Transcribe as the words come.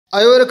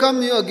I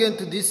welcome you again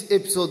to this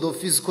episode of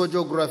Physical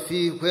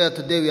Geography, where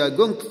today we are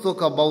going to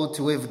talk about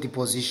wave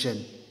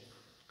deposition.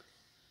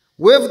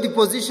 Wave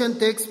deposition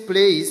takes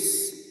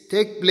place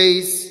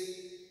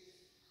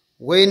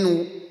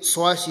when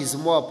swash is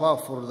more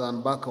powerful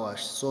than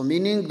backwash. So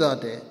meaning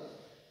that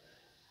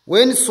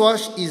when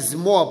swash is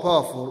more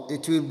powerful,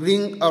 it will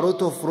bring a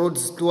lot of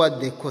roads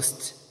toward the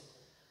coast.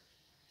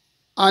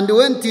 And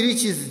when it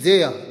reaches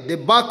there, the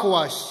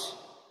backwash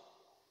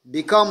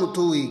become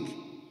too weak.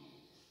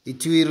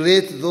 It will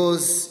let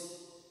those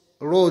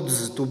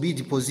roads to be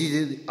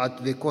deposited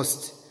at the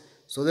coast.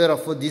 So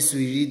therefore this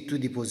will lead to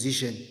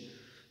deposition.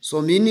 So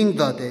meaning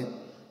that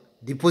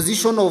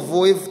deposition of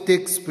wave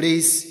takes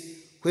place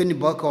when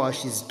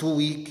backwash is too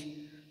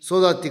weak,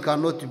 so that it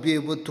cannot be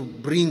able to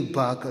bring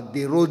back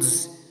the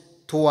roads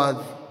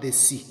toward the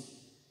sea.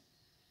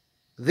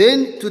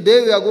 Then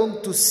today we are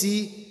going to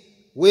see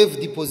wave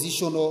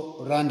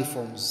depositional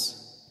landforms.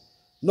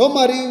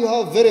 Normally we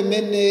have very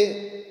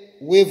many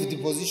wave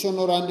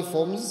depositional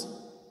landforms,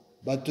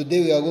 but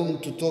today we are going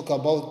to talk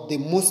about the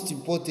most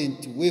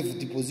important wave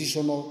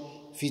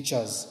depositional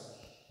features.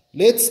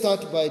 Let's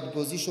start by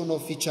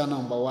depositional feature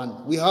number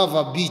 1. We have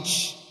a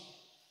beach.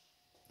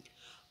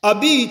 A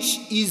beach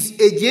is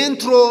a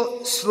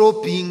gentle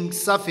sloping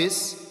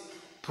surface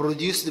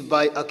produced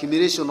by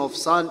accumulation of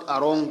sand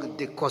along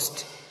the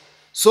coast.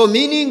 So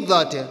meaning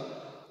that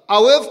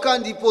a wave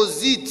can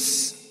deposit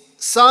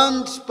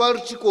sand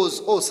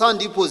particles or sand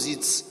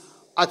deposits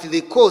at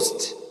the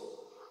coast,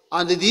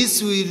 and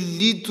this will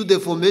lead to the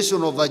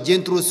formation of a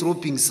gentle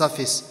sloping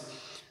surface.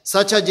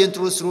 Such a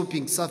gentle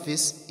sloping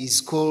surface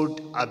is called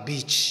a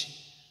beach.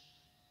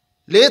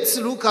 Let's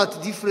look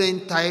at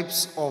different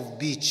types of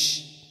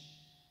beach.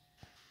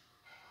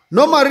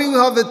 Normally we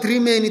have 3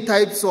 main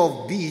types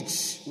of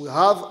beach. We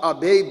have a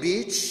bay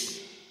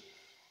beach.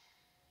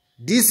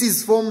 This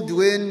is formed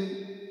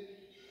when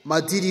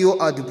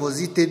material are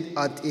deposited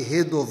at a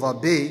head of a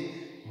bay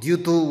due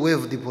to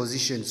wave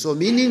deposition. So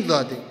meaning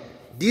that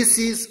this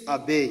is a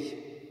bay.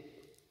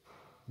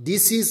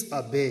 This is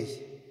a bay.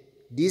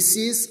 This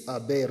is a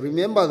bay.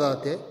 Remember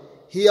that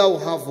here we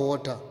have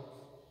water.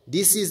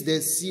 This is the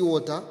sea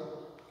water,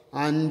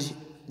 and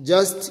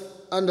just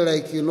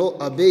unlike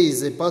a bay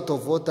is a part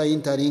of water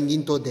entering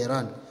into the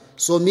land.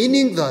 So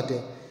meaning that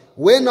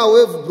when a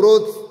wave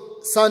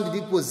brought sand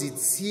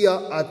deposits here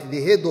at the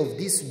head of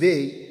this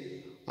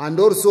bay and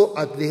also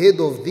at the head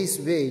of this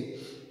bay,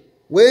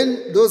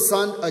 when those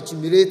sand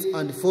accumulate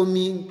and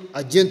forming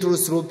a gentle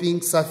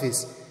sloping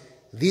surface,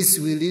 this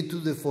will lead to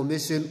the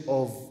formation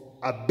of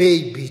a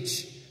bay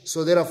beach.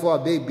 So therefore a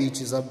bay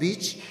beach is a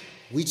beach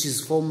which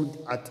is formed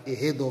at a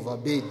head of a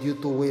bay due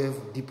to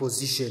wave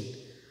deposition.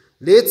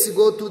 Let's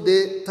go to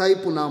the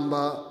type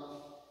number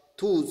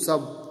 2.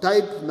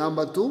 Subtype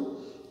number 2,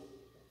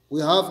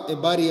 we have a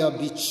barrier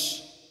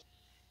beach.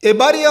 A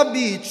barrier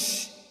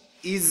beach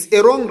is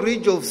a long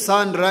ridge of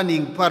sand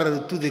running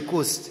parallel to the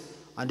coast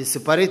and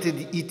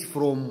separated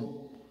from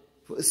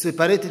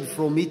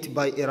it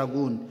by a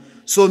lagoon.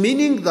 So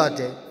meaning that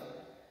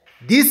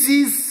this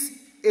is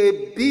a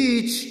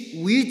beach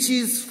which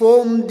is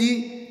formed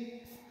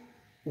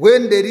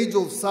when the ridge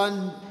of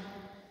sand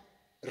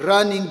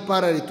running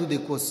parallel to the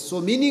coast.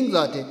 So meaning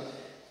that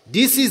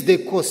this is the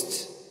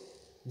coast.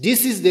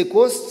 This is the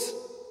coast,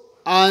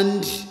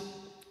 and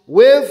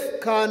wave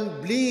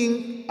can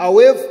bring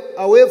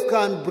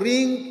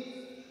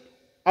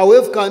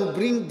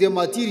the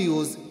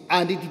materials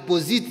and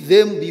deposit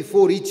them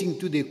before reaching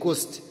to the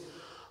coast.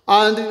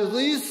 And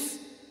this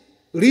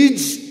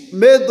ridge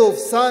made of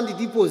sand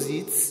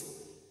deposits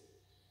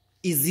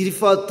is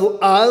referred to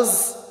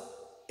as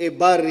a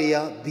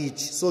barrier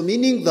beach. So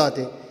meaning that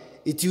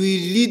it will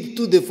lead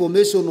to the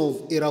formation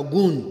of a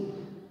lagoon.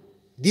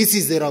 This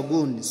is a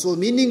lagoon. So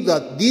meaning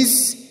that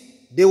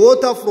the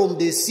water from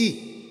the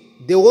sea,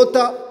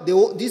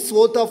 this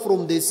water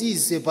from the sea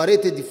is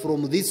separated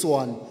from this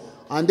one,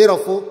 and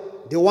therefore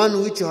the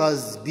one which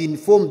has been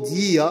formed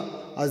here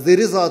as the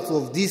result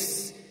of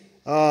this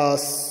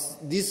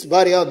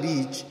barrier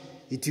beach,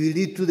 it will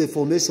lead to the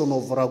formation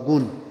of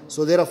lagoon.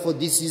 So therefore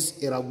this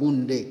is a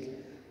lagoon lake.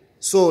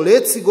 So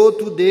let's go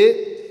to the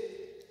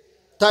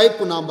type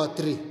number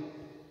 3.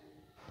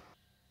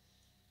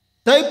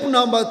 Type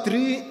number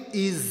 3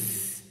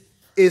 is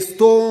a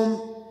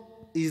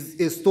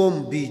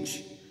storm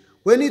beach.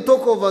 When you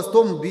talk of a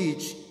storm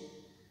beach,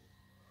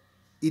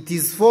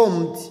 this is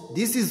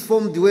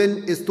formed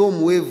when a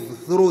storm wave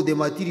throws the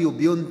material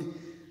beyond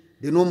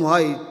the normal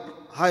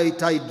high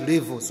tide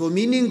level. So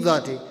meaning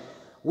that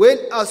when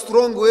a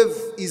strong wave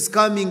is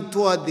coming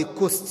toward the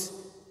coast,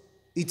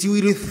 it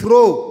will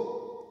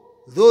throw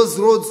those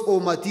roads or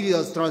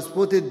materials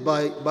transported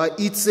by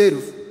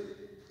itself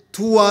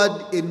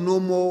toward a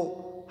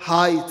normal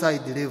high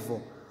tide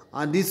level.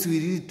 And this will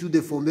lead to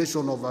the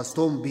formation of a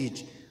storm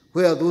beach,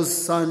 where those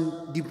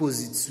sand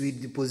deposits will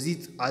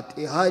deposit at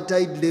a high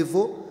tide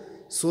level,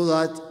 so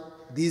that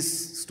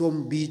this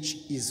storm beach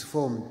is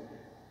formed.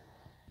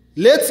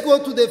 Let's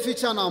go to the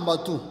feature number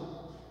 2.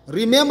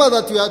 Remember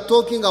that we are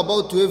talking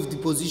about wave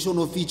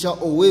depositional feature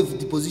or wave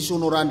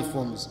depositional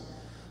landforms.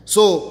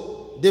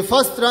 So the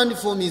first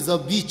landform is a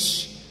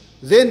beach.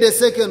 Then the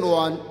second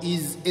one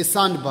is a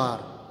sandbar.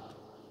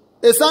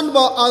 A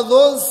sandbar are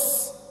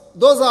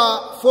those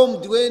are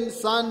formed when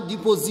sand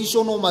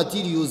depositional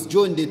materials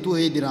join the two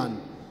headland.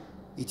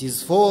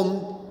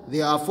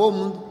 They are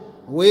formed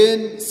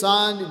when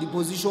sand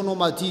depositional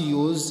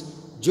materials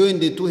join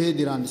the two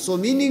headlands. So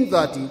meaning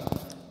that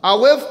a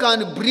wave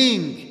can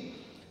bring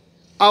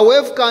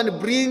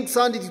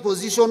sand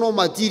depositional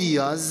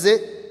materials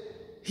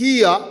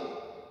here.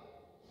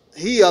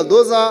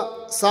 Those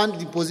are sand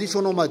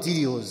depositional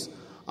materials.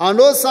 And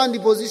those sand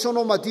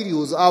depositional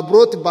materials are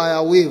brought by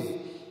a wave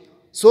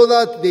so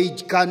that they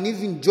can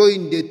even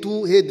join the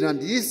two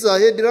headlands. This is a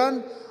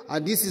headland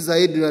and this is a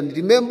headland.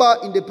 Remember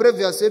in the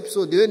previous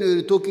episode when we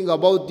were talking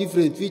about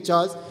different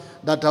features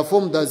that are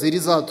formed as a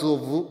result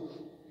of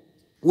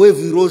wave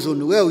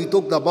erosion, where we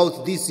talked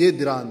about this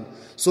headland.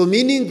 So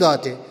meaning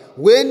that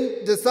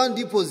when the sand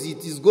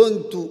deposit is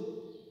going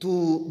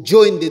to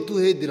join the two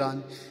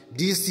headlands,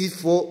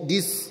 this will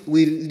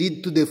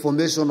lead to the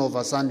formation of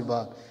a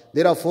sandbar.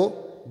 Therefore,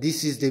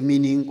 this is the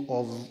meaning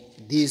of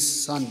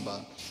this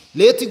sandbar.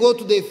 Let's go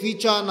to the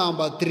feature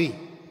number 3.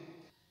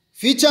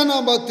 Feature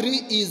number 3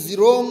 is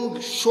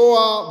long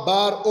shore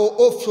bar or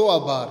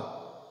offshore bar.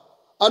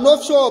 An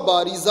offshore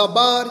bar is a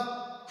bar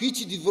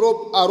which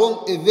develops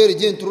along a very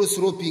gentle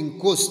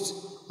sloping coast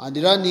and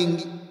running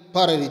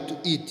parallel to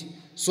it.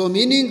 So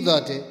meaning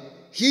that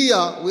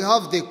here we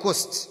have the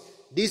coast.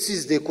 This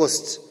is the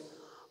coast.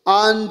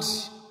 And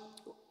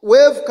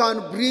wave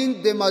can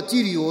bring the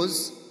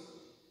materials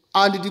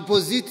and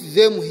deposit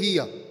them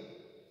here.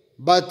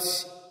 But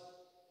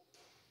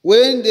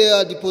when they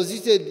are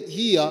deposited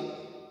here,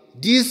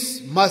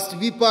 this must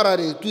be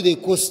parallel to the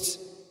coast,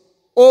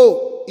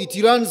 or it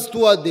runs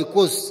toward the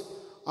coast.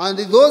 And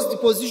those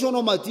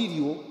depositional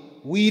material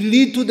will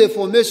lead to the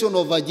formation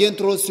of a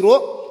gentle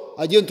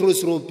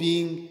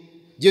sloping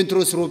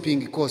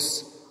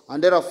coast.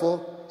 And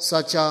therefore,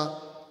 such a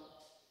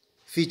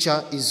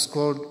feature is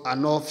called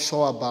an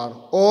offshore bar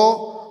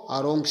or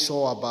a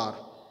longshore bar.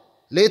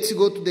 Let's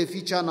go to the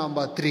feature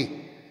number 4.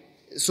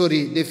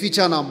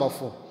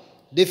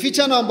 The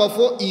feature number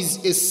 4 is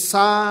a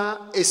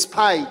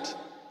spite.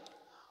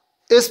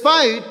 A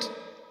spite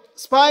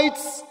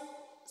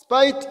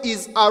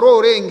is a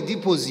low-lying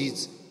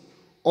deposit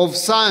of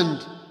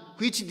sand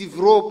which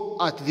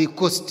develop at the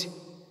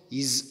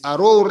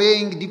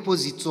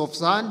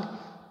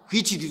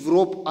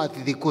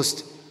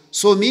coast.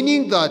 So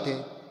meaning that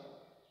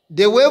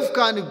the wave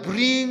can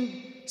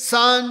bring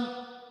sand,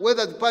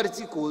 weathered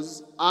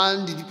particles,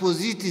 and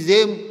deposit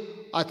them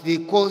at the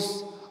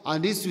coast,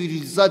 and this will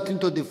result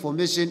into the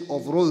formation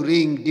of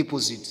low-lying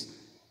deposits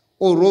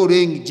or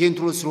low-lying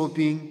gentle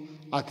sloping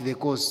at the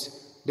coast.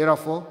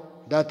 Therefore,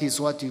 that is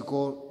what we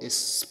call a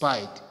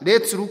spite.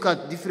 Let's look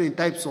at different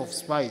types of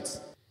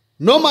spites.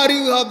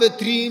 Normally, we have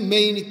 3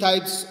 main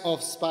types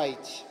of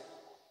spite.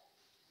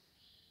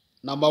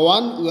 Number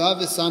 1, we have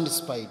a sand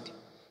spite.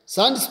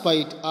 Sand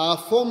spite are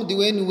formed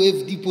when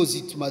wave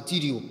deposit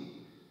material.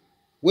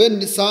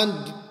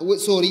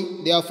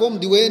 They are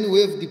formed when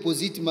wave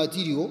deposit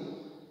material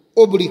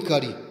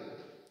obliquely.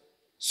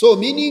 So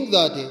meaning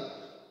that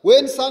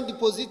when sand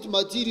deposit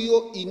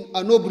material in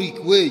an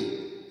oblique way,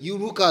 you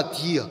look at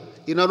here,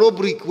 in an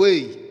oblique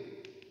way,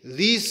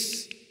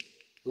 this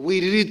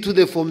will lead to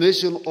the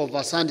formation of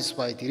a sand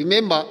spite. You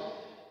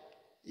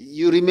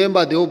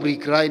remember the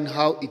oblique line,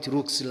 how it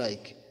looks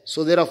like.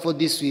 So therefore,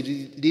 this will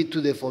lead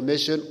to the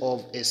formation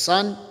of a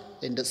sand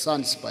and a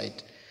sand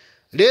spite.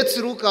 Let's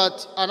look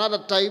at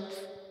another type.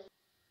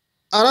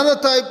 Another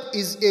type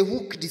is a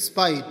hooked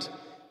spite.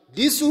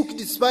 This hooked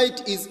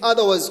spite is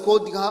otherwise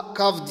called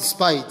curved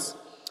spites.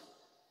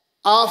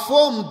 Are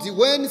formed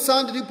when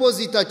sand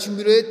deposits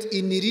accumulate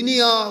in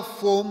linear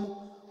form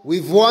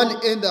with one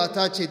end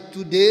attached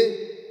to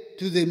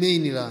the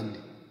mainland.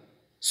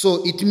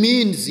 So it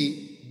means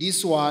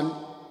this one,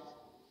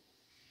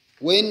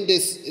 when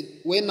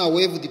a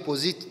wave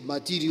deposits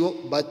material,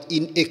 but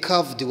in a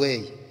curved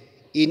way.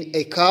 In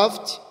a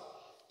curved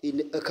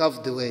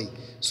way.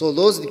 So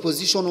those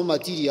depositional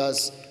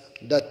materials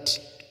that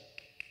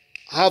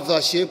have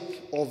the shape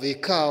of a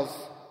curve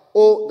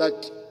or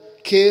that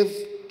curve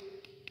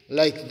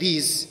like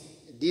this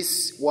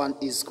one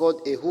is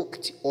called a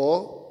hooked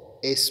or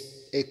a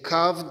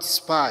curved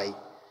spite.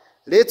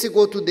 Let's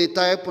go to the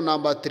type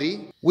number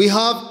 3. We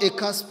have a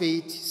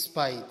cuspate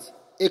spite.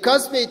 A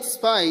cuspate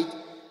spite,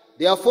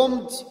 they are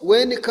formed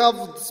when a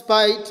curved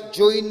spite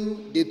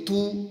join the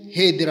two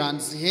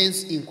headlands,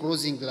 hence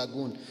enclosing the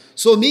lagoon.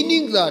 So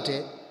meaning that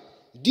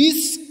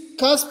this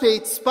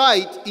cuspate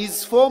spite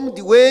is formed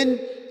when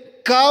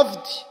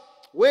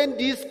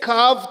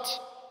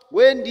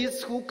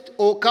this hooked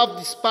or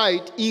curved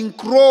spite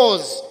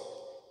encloses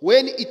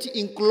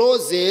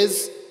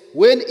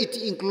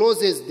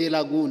the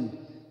lagoon.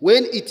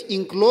 When it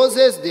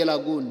encloses the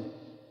lagoon.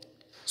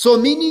 So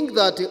meaning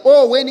that,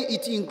 or when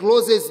it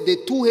encloses the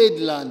two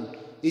headland,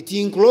 it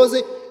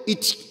encloses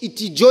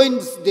it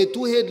joins the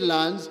two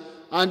headlands,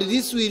 and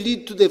this will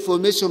lead to the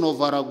formation of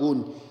a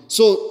lagoon.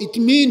 So it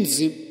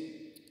means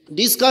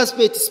this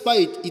Cascade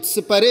Spite, it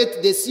separates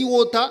the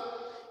seawater,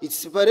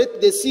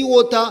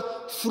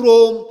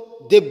 from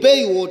the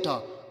bay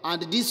water,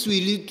 and this will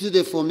lead to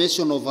the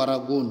formation of a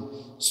lagoon.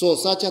 So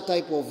such a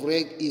type of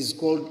lake is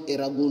called a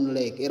lagoon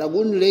lake. A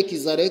lagoon lake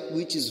is a lake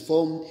which is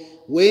formed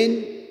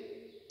when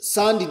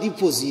sand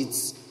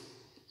deposits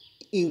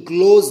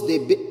enclose the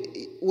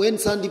bay, when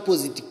sand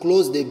deposits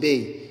close the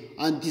bay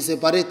and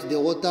separate the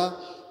water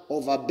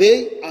of a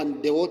bay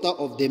and the water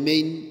of the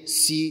main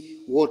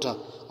sea water,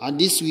 and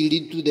this will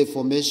lead to the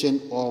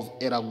formation of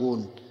a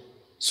lagoon.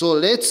 So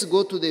let's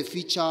go to the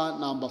feature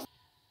number 5.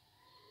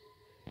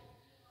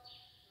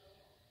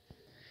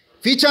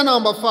 Feature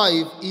number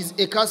 5 is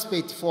a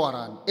Cascade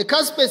foreland. A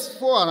Cascade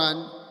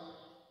foreland,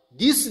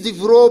 this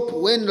develop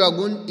when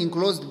lagoon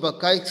enclosed by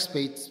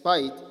Cascade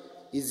Spite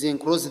is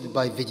enclosed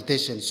by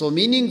vegetation. So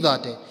meaning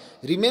that,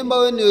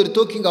 remember when we were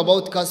talking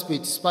about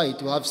Cascade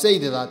Spite, we have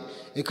said that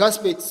a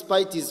Cascade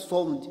Spite is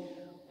formed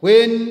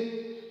when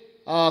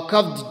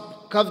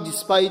curved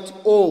spite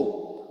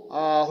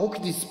or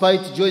hooked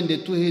spite join the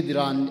two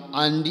headlands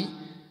and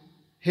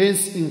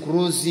hence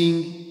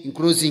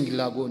enclosing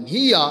lagoon.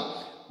 Here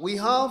we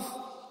have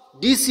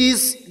this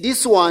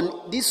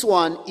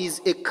one is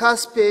a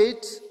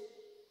Cascade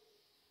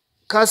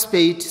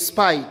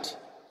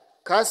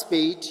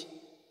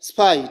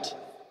spite.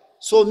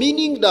 So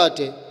meaning that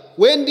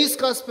when this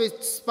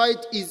Cascade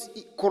spite is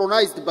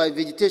colonized by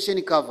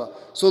vegetation cover,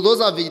 so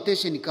those are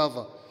vegetation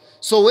cover.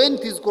 So when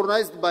it is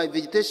colonized by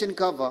vegetation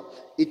cover,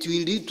 it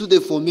will lead to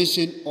the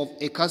formation of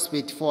a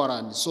Cascade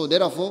foreland. So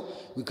therefore,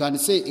 we can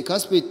say a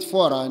Cascade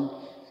foreland,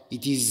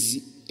 it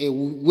is a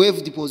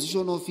wave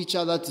depositional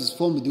feature that is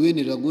formed when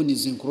a lagoon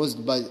is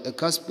enclosed by a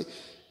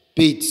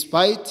Cascade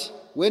spite.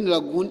 When a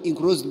lagoon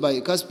enclosed by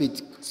a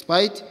Cascade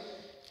spite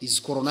is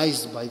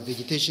colonized by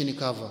vegetation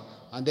cover,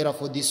 and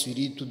therefore this will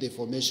lead to the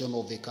formation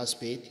of a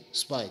Cascade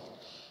spite.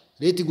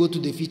 Let's go to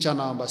the feature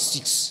number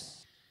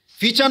 6.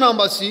 Feature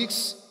number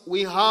 6,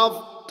 we have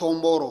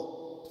tomboro.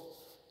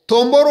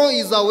 Tomboro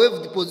is a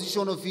wave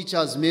depositional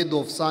features made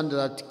of sand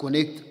that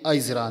connect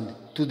island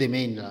to the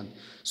mainland.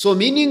 So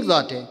meaning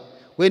that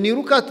when you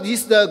look at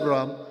this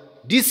diagram,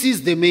 this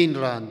is the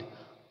mainland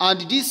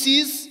and this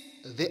is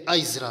the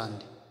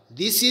island.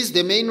 This is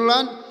the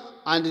mainland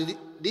and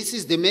this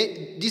is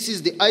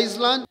the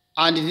island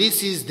and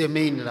this is the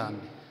mainland.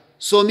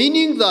 So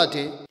meaning that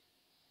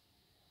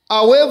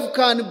a wave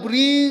can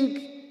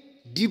bring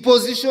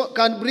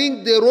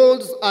the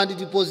rolls and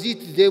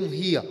deposit them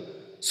here.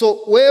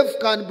 So wave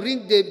can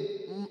bring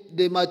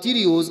the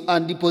materials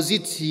and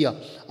deposit here.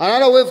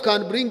 Another wave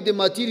can bring the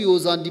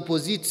materials and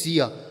deposit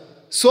here,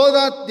 so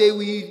that they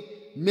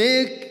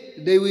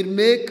will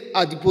make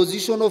a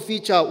depositional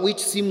feature which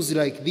seems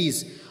like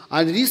this.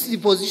 And this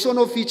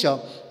depositional feature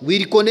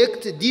will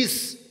connect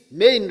this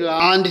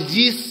mainland and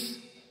this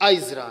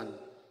island.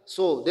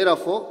 So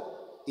therefore,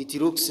 it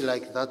looks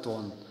like that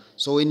one.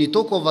 So when you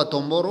talk of a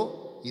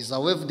tomboro, it's a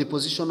wave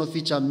depositional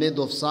feature made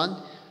of sand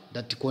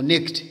that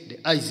connect the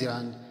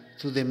island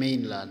to the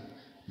mainland.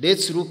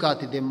 Let's look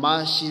at the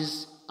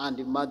marshes and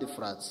the mud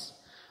flats.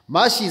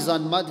 Marshes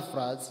and mud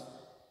flats,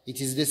 it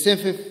is the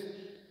same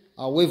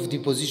wave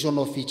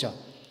depositional feature.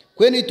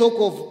 When we talk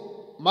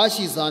of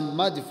marshes and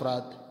mud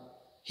flat,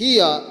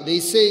 here they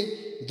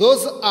say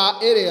those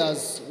are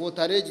areas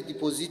water ledge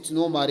deposit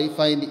normally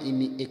find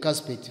in a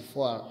Cascade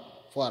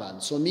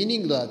foreland. So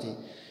meaning that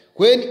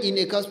when in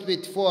a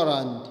Cascade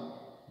foreland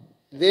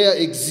there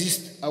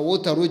exists a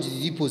water ledge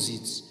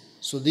deposits,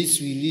 so this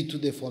will lead to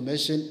the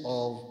formation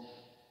of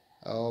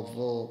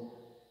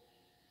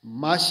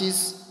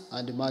marshes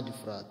and mud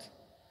flat.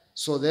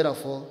 So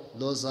therefore,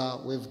 those are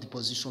wave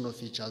depositional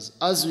features.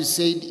 As we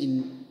said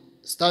in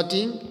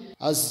starting,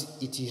 as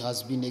it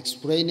has been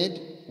explained,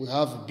 we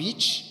have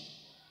beach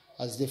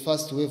as the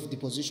first wave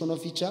depositional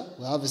feature.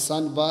 We have a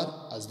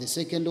sandbar as the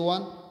second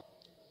one.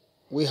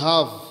 We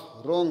have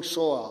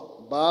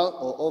longshore bar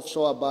or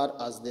offshore bar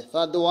as the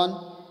third one.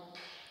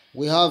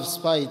 We have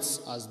spites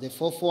as the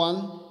fourth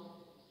one.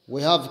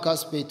 We have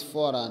Cascade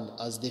foreland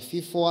as the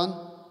fifth one.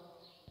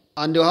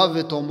 And we have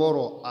a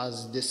tomboro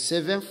as the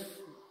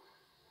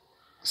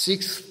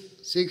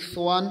sixth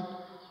one.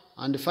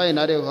 And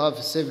finally we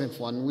have seventh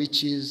one,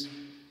 which is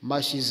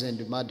marshes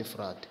and mud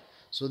flat.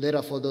 So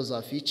therefore those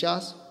are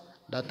features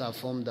that are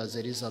formed as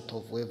a result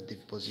of wave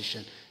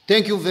deposition.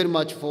 Thank you very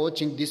much for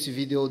watching this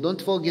video.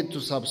 Don't forget to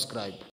subscribe.